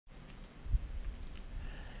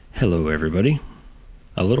Hello everybody.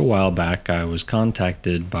 A little while back I was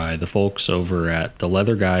contacted by the folks over at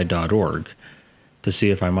theleatherguy.org to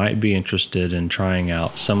see if I might be interested in trying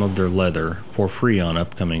out some of their leather for free on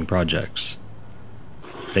upcoming projects.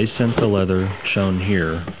 They sent the leather shown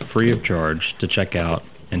here free of charge to check out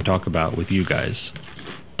and talk about with you guys.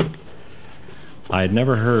 I had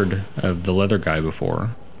never heard of the Leather Guy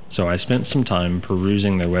before, so I spent some time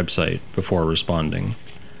perusing their website before responding.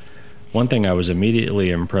 One thing I was immediately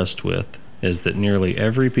impressed with is that nearly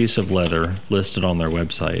every piece of leather listed on their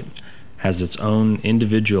website has its own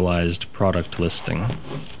individualized product listing.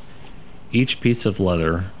 Each piece of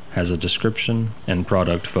leather has a description and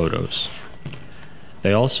product photos.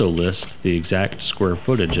 They also list the exact square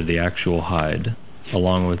footage of the actual hide,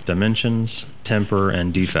 along with dimensions, temper,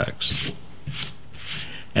 and defects.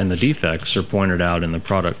 And the defects are pointed out in the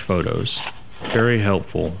product photos. Very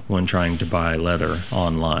helpful when trying to buy leather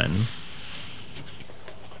online.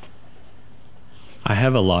 I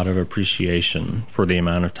have a lot of appreciation for the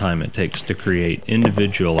amount of time it takes to create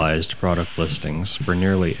individualized product listings for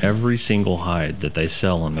nearly every single hide that they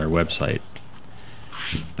sell on their website.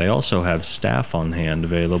 They also have staff on hand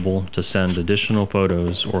available to send additional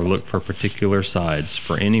photos or look for particular sides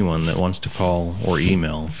for anyone that wants to call or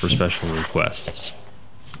email for special requests.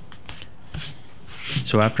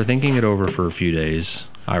 So after thinking it over for a few days,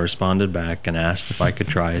 I responded back and asked if I could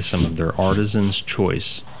try some of their Artisan's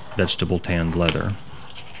Choice vegetable tanned leather.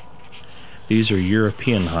 These are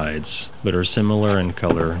European hides, but are similar in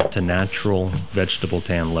color to natural vegetable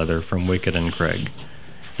tan leather from Wickett Craig,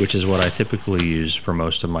 which is what I typically use for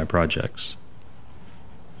most of my projects.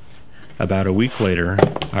 About a week later,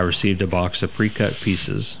 I received a box of pre-cut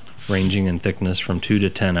pieces, ranging in thickness from 2 to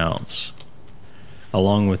 10 ounce,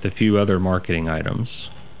 along with a few other marketing items.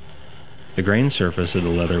 The grain surface of the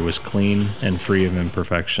leather was clean and free of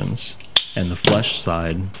imperfections, and the flesh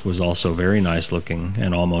side was also very nice looking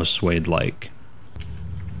and almost suede-like.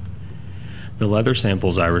 The leather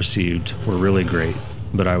samples I received were really great,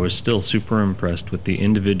 but I was still super impressed with the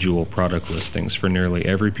individual product listings for nearly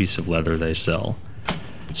every piece of leather they sell.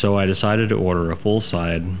 So I decided to order a full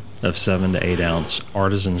side of 7 to 8 ounce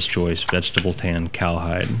Artisan's Choice vegetable tan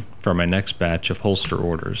cowhide for my next batch of holster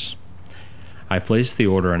orders. I placed the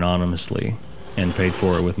order anonymously and paid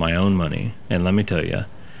for it with my own money, and let me tell you,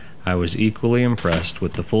 I was equally impressed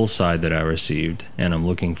with the full side that I received, and I'm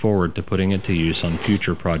looking forward to putting it to use on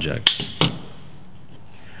future projects.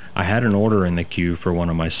 I had an order in the queue for one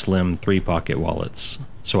of my slim 3-pocket wallets,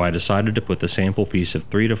 so I decided to put the sample piece of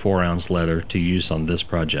 3 to 4 ounce leather to use on this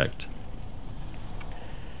project.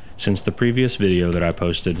 Since the previous video that I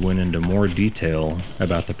posted went into more detail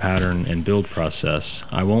about the pattern and build process,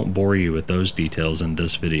 I won't bore you with those details in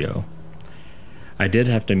this video. I did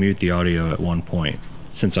have to mute the audio at one point,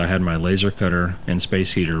 since I had my laser cutter and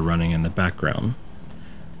space heater running in the background.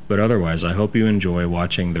 But otherwise, I hope you enjoy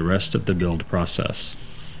watching the rest of the build process.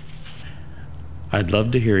 I'd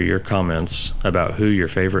love to hear your comments about who your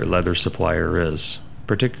favorite leather supplier is,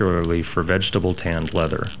 particularly for vegetable tanned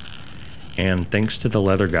leather. And thanks to the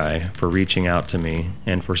Leather Guy for reaching out to me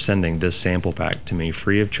and for sending this sample pack to me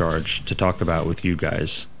free of charge to talk about with you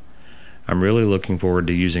guys. I'm really looking forward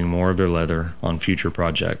to using more of their leather on future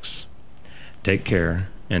projects. Take care,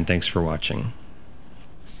 and thanks for watching.